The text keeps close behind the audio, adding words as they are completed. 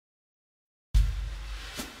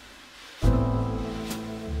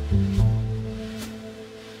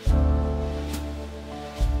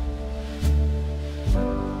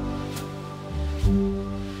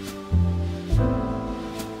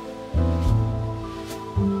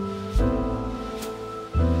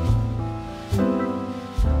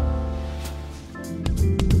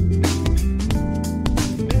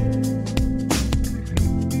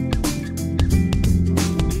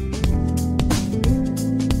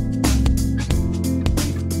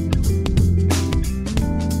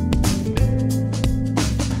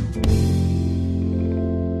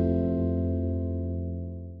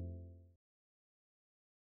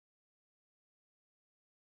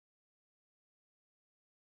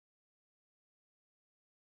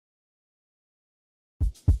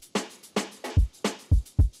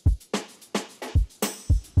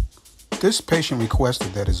This patient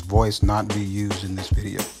requested that his voice not be used in this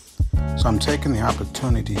video, so I'm taking the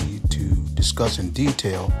opportunity to discuss in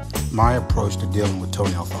detail my approach to dealing with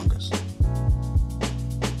toenail fungus.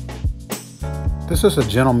 This is a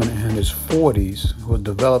gentleman in his 40s who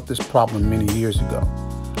developed this problem many years ago.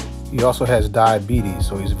 He also has diabetes,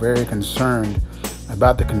 so he's very concerned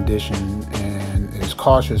about the condition and is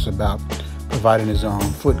cautious about providing his own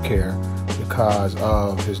foot care because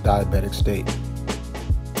of his diabetic state.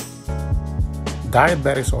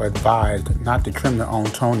 Diabetics are advised not to trim their own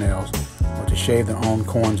toenails or to shave their own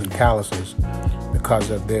corns and calluses because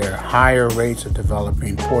of their higher rates of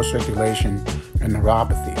developing poor circulation and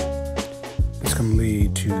neuropathy. This can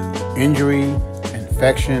lead to injury,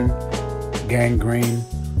 infection, gangrene,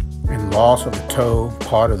 and loss of the toe,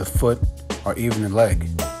 part of the foot, or even the leg.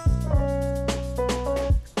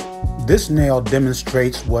 This nail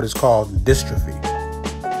demonstrates what is called dystrophy.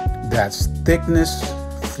 That's thickness,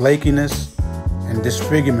 flakiness, and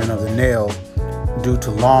disfigurement of the nail due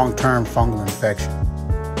to long-term fungal infection.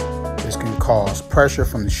 This can cause pressure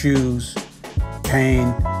from the shoes,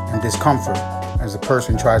 pain, and discomfort as the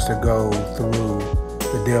person tries to go through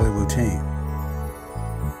the daily routine.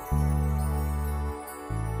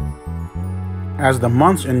 As the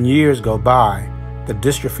months and years go by, the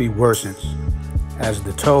dystrophy worsens. As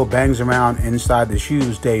the toe bangs around inside the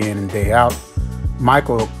shoes day in and day out,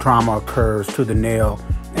 micro trauma occurs to the nail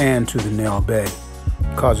and to the nail bed,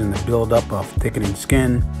 causing the buildup of thickening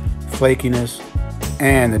skin, flakiness,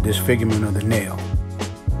 and the disfigurement of the nail.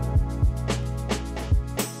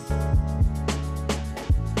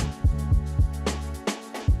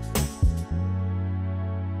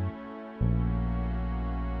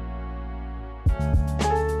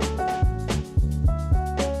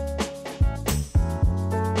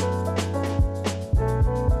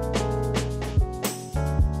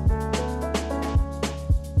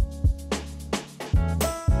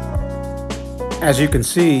 As you can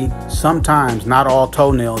see, sometimes not all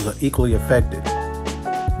toenails are equally affected.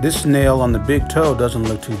 This nail on the big toe doesn't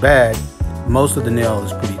look too bad. Most of the nail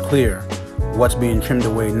is pretty clear. What's being trimmed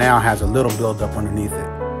away now has a little buildup underneath it.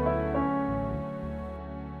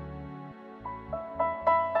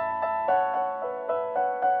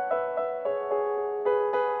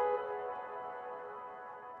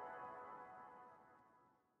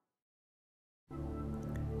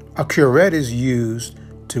 A curette is used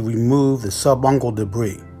to remove the subungual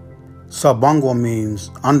debris. Subungual means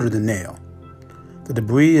under the nail. The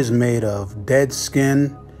debris is made of dead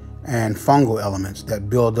skin and fungal elements that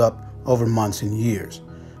build up over months and years,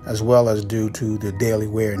 as well as due to the daily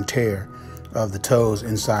wear and tear of the toes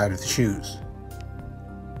inside of the shoes.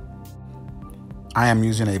 I am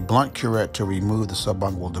using a blunt curette to remove the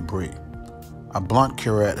subungual debris. A blunt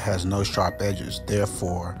curette has no sharp edges,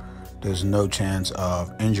 therefore there's no chance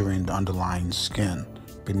of injuring the underlying skin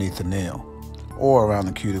beneath the nail, or around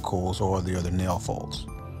the cuticles or the other nail folds.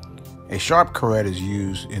 A sharp curette is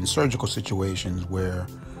used in surgical situations where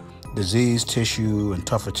diseased tissue and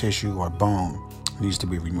tougher tissue or bone needs to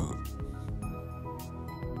be removed.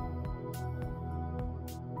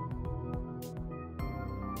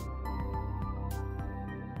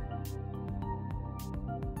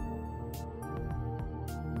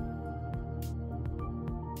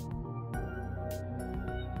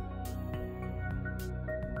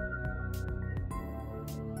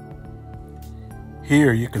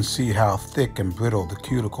 Here you can see how thick and brittle the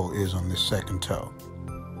cuticle is on this second toe.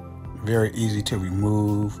 Very easy to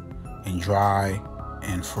remove and dry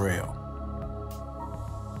and frail.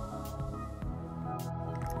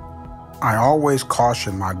 I always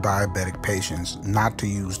caution my diabetic patients not to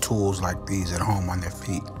use tools like these at home on their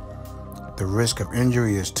feet. The risk of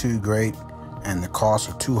injury is too great and the costs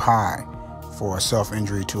are too high for a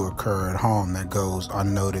self-injury to occur at home that goes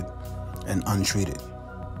unnoted and untreated.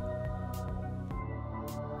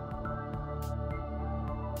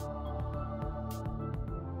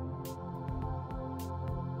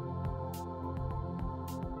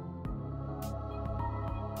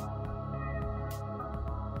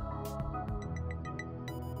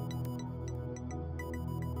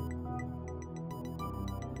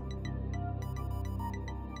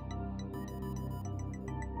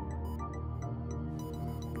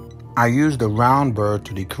 I use the round burr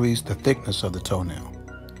to decrease the thickness of the toenail.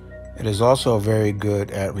 It is also very good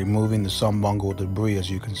at removing the subungual debris, as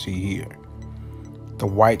you can see here. The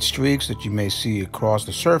white streaks that you may see across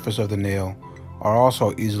the surface of the nail are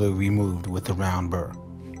also easily removed with the round burr.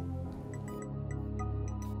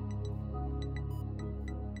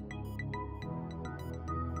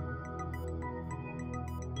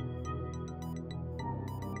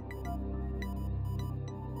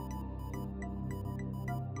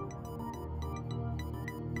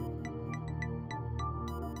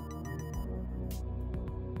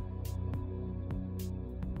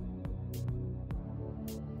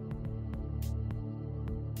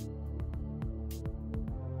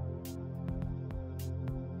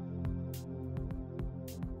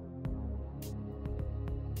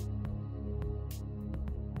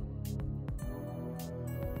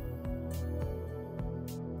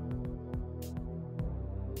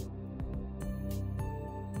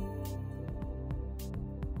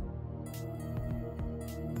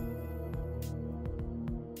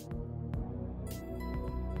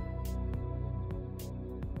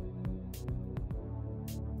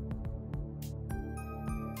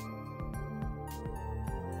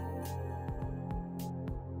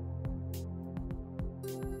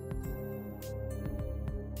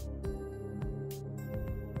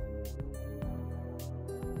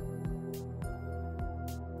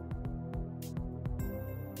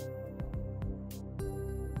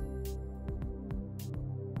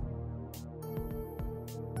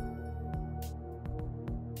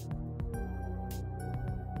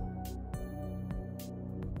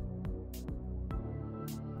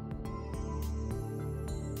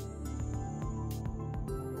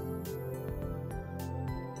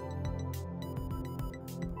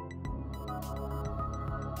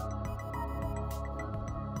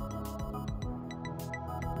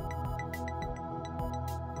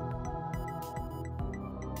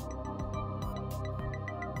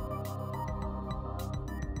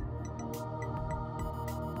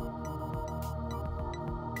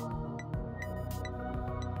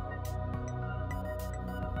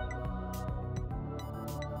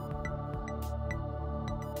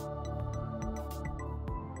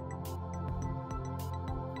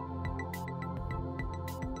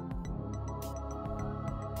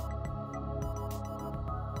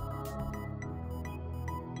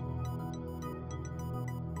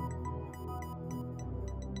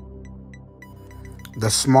 The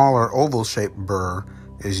smaller oval-shaped burr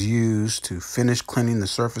is used to finish cleaning the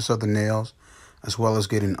surface of the nails, as well as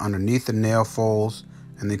getting underneath the nail folds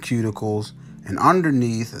and the cuticles and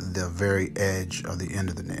underneath the very edge of the end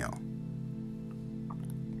of the nail.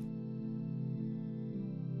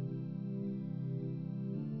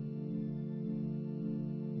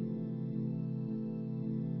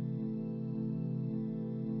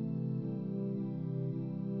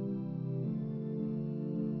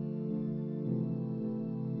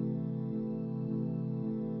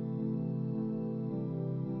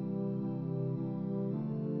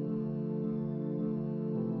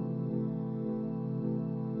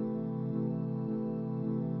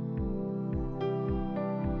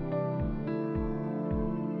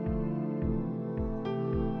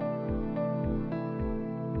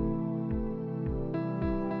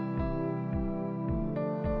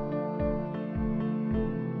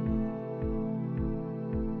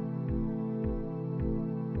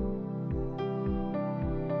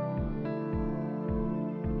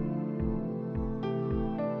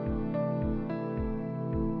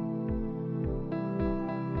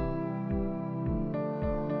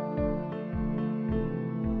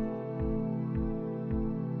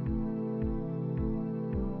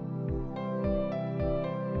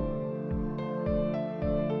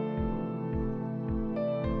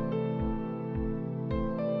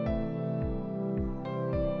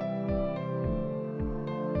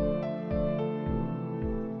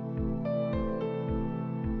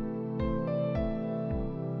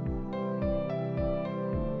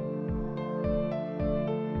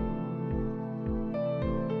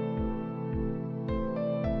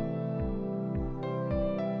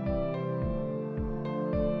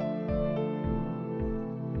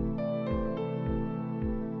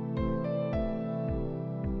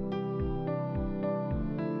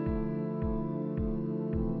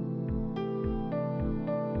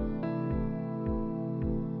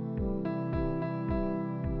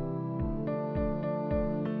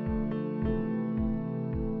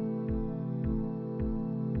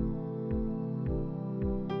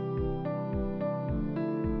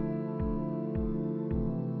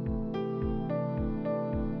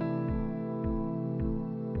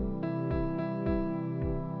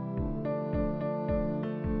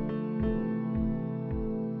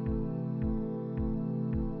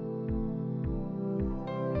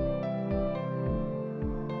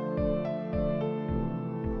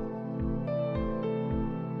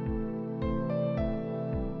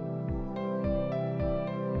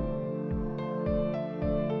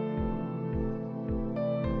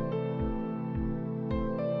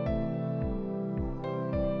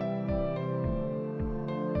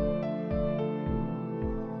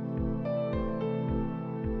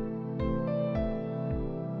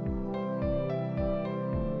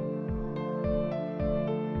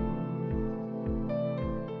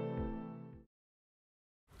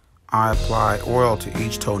 I apply oil to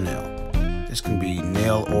each toenail. This can be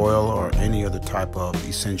nail oil or any other type of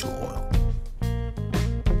essential oil.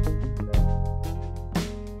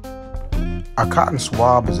 A cotton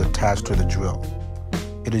swab is attached to the drill.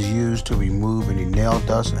 It is used to remove any nail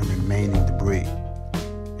dust and remaining debris.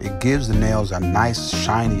 It gives the nails a nice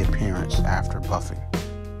shiny appearance after buffing.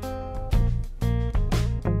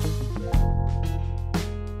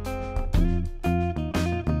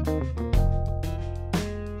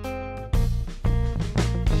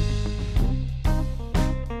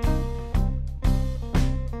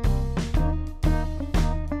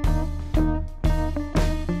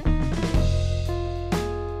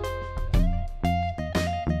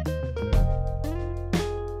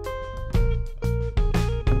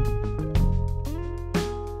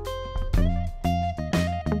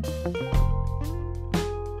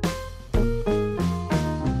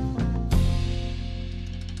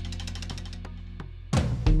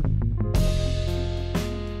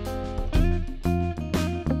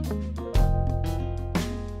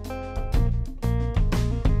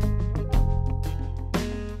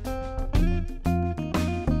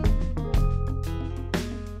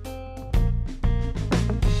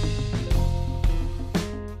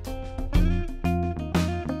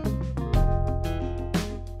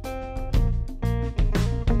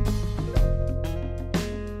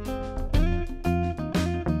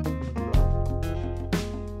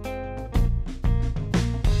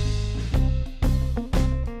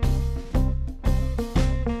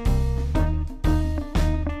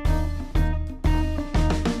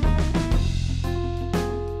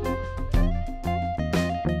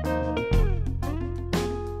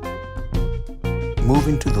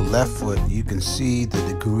 Moving to the left foot, you can see the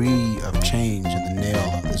degree of change in the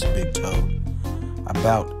nail of this big toe.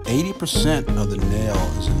 About 80% of the nail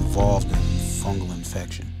is involved in fungal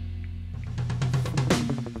infection.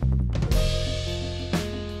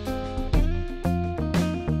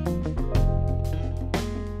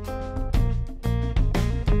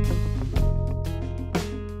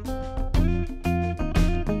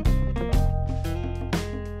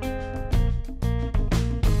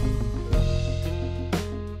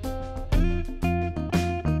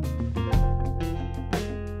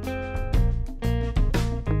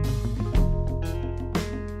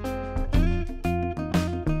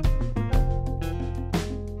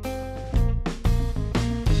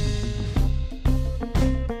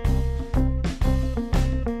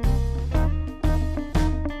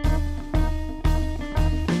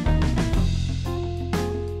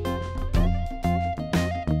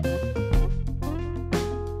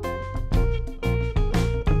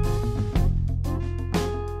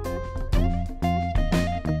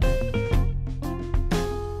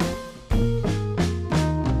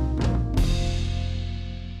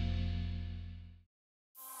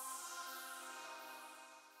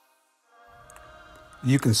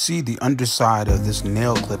 You can see the underside of this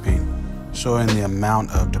nail clipping showing the amount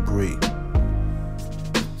of debris.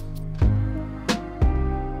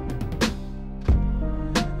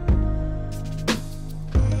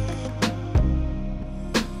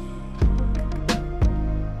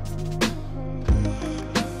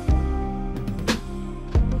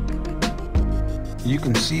 You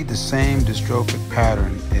can see the same dystrophic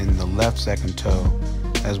pattern in the left second toe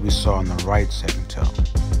as we saw in the right second toe.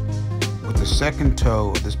 With the second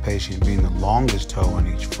toe of this patient being the longest toe on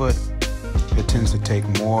each foot, it tends to take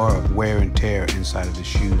more wear and tear inside of the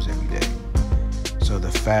shoes every day. So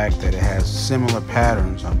the fact that it has similar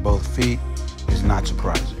patterns on both feet is not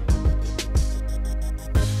surprising.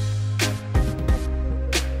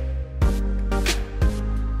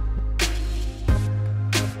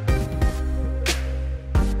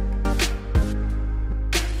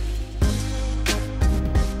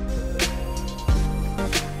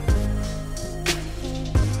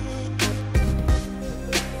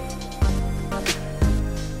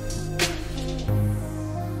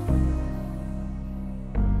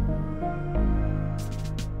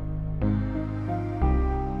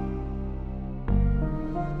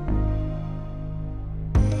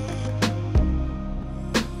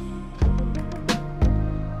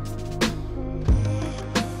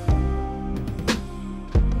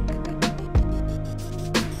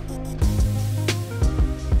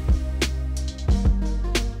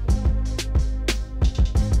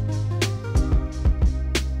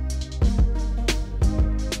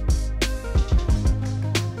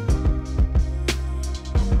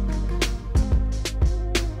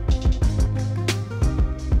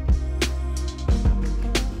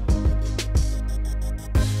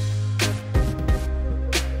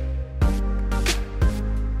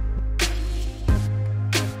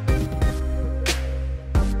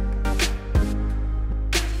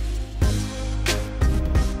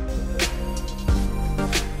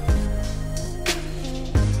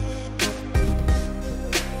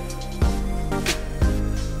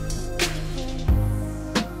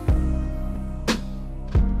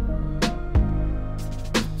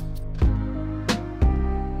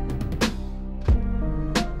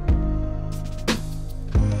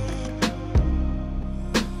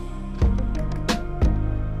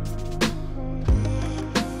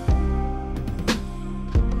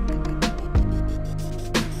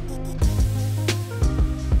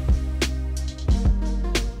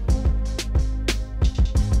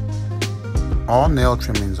 All nail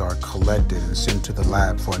trimmings are collected and sent to the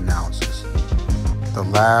lab for analysis. The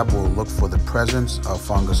lab will look for the presence of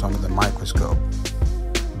fungus under the microscope.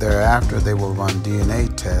 Thereafter, they will run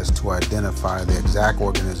DNA tests to identify the exact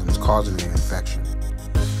organisms causing the infection.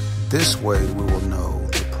 This way, we will know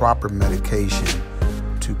the proper medication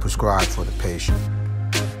to prescribe for the patient.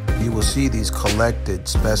 You will see these collected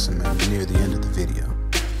specimens near the end of the video.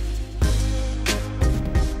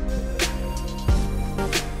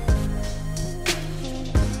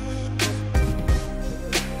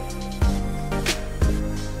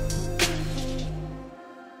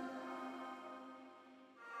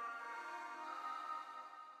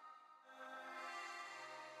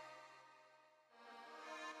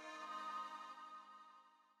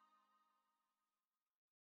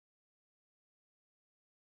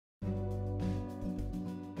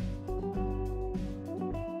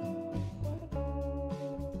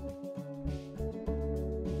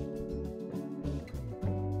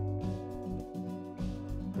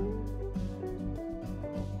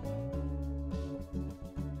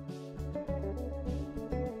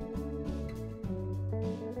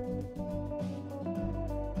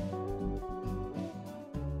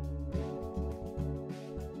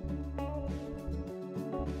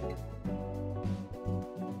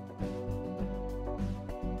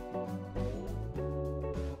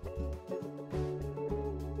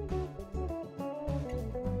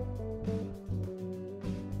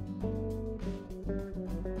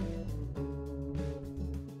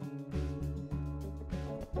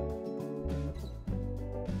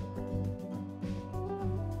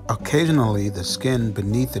 Occasionally, the skin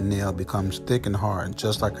beneath the nail becomes thick and hard,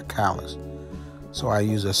 just like a callus. So I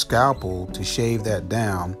use a scalpel to shave that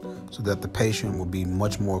down so that the patient will be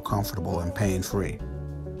much more comfortable and pain-free.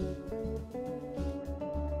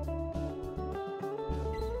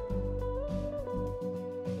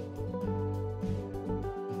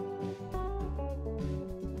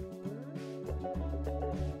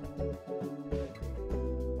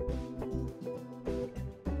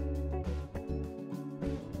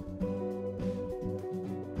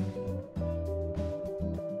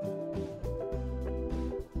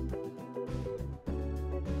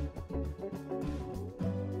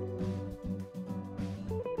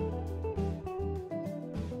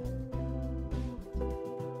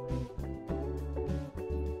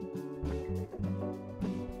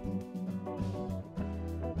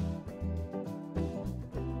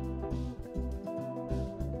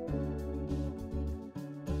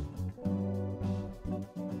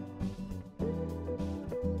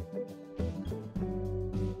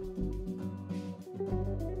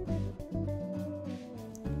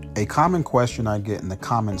 A common question I get in the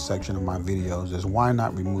comment section of my videos is why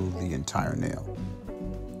not remove the entire nail?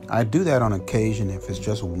 I do that on occasion if it's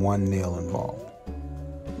just one nail involved.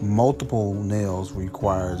 Multiple nails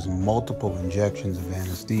requires multiple injections of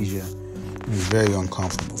anesthesia and is very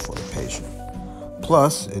uncomfortable for the patient.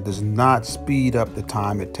 Plus, it does not speed up the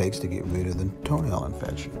time it takes to get rid of the toenail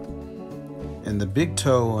infection. In the big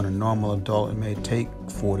toe on a normal adult, it may take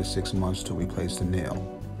 4 to 6 months to replace the nail.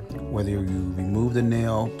 Whether you remove the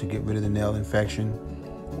nail to get rid of the nail infection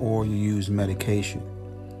or you use medication.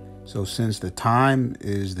 So since the time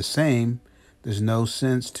is the same, there's no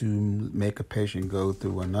sense to make a patient go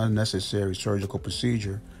through an unnecessary surgical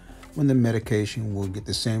procedure when the medication will get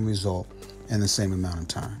the same result in the same amount of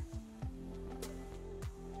time.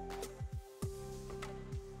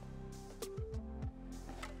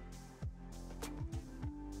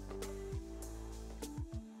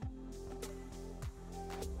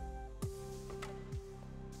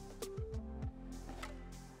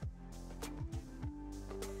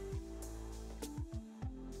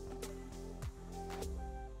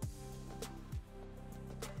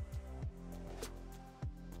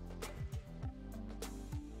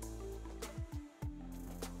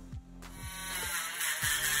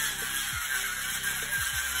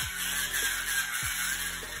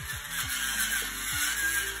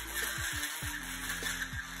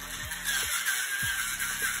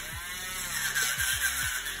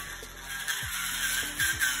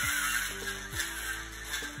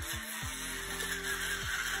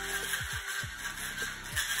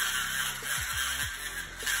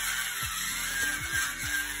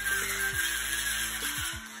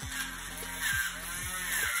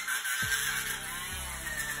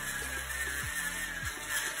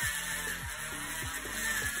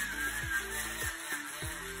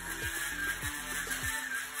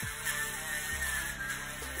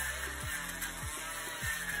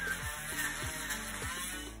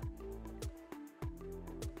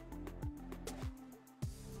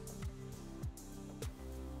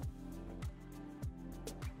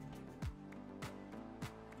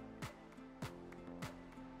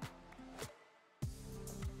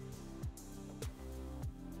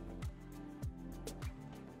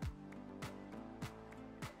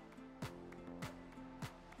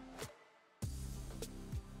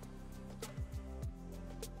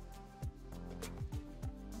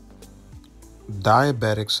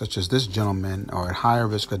 Diabetics such as this gentleman are at higher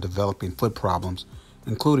risk of developing foot problems,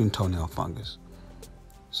 including toenail fungus.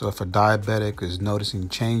 So if a diabetic is noticing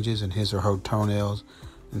changes in his or her toenails,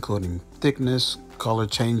 including thickness, color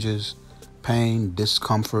changes, pain,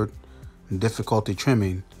 discomfort, and difficulty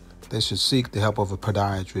trimming, they should seek the help of a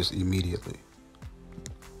podiatrist immediately.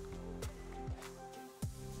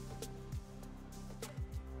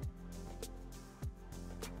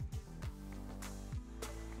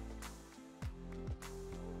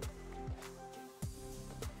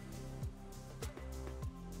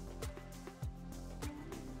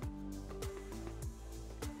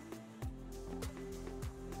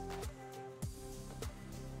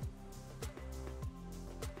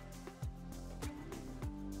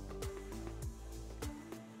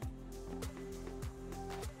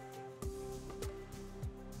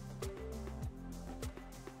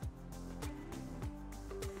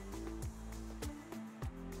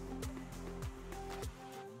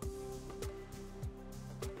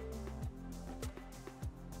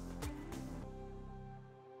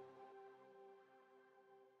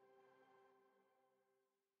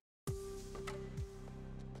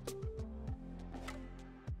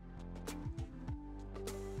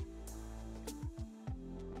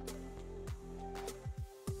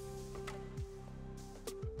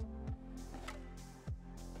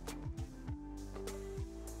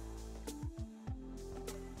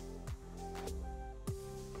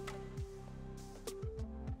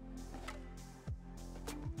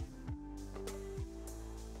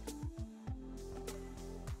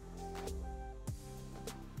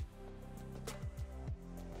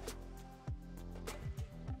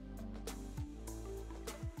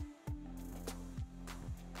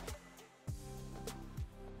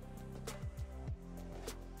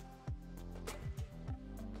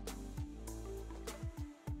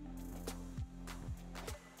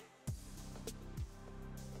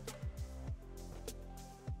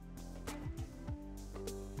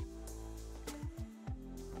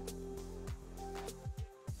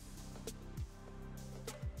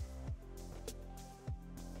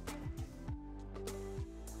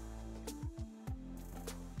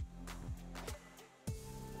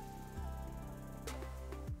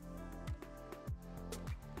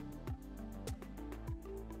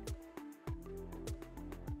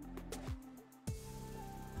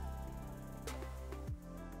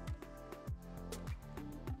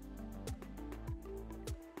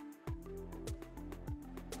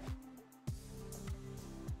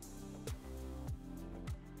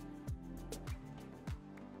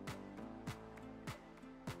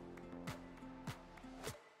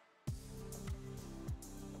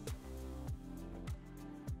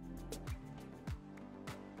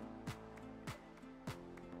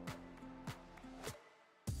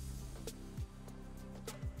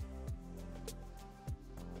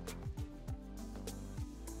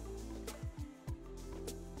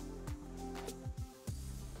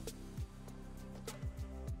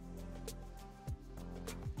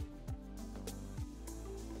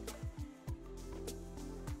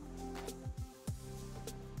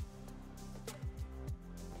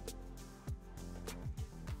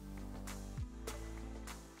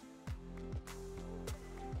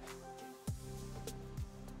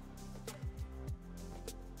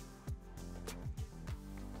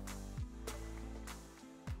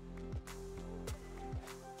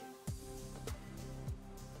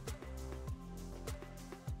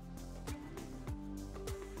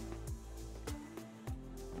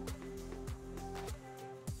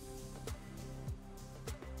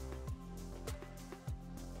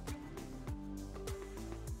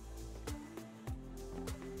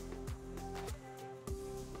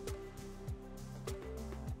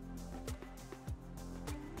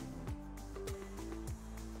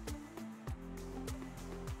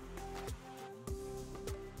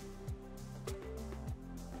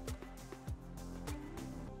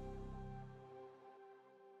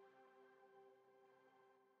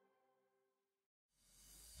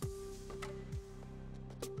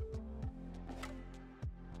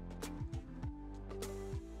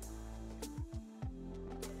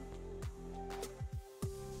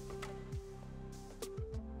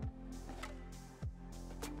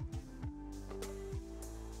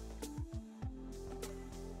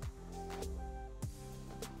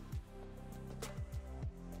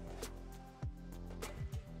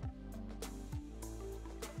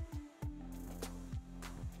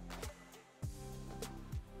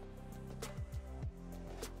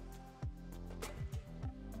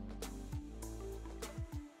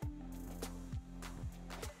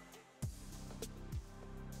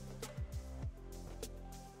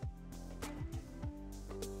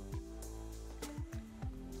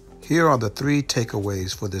 Here are the 3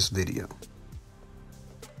 takeaways for this video.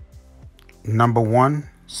 Number 1,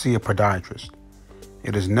 see a podiatrist.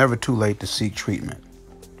 It is never too late to seek treatment.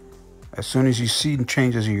 As soon as you see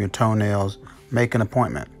changes in your toenails, make an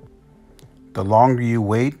appointment. The longer you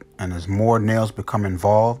wait and as more nails become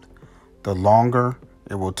involved, the longer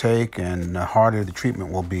it will take and the harder the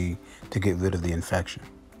treatment will be to get rid of the infection.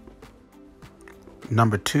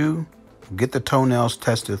 Number 2, get the toenails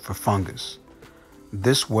tested for fungus.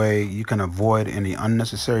 This way you can avoid any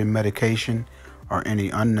unnecessary medication or any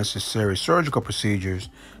unnecessary surgical procedures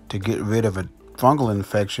to get rid of a fungal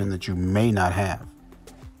infection that you may not have.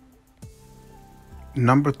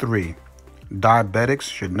 Number 3, diabetics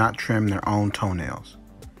should not trim their own toenails.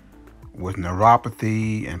 With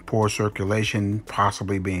neuropathy and poor circulation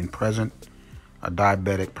possibly being present, a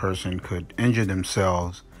diabetic person could injure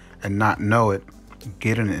themselves and not know it,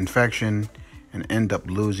 get an infection, and end up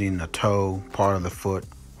losing a toe, part of the foot,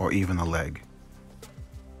 or even a leg.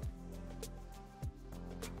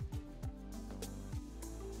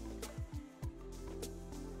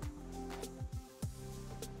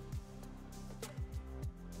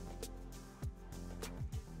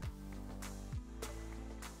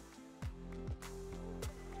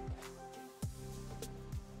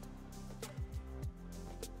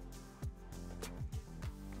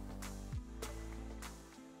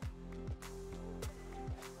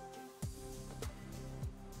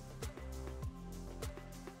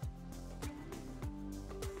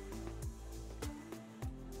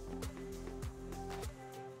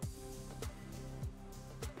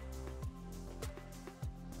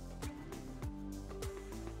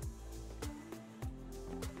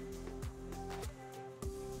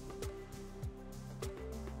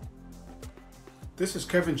 This is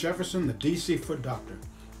Kevin Jefferson, the DC Foot Doctor.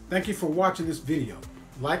 Thank you for watching this video.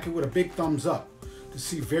 Like it with a big thumbs up. To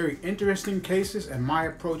see very interesting cases and my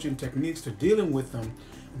approach and techniques to dealing with them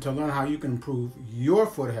and to learn how you can improve your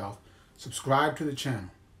foot health, subscribe to the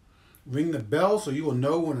channel. Ring the bell so you will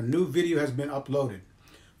know when a new video has been uploaded.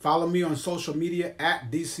 Follow me on social media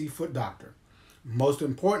at DC Foot Doctor. Most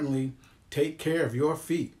importantly, take care of your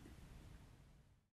feet.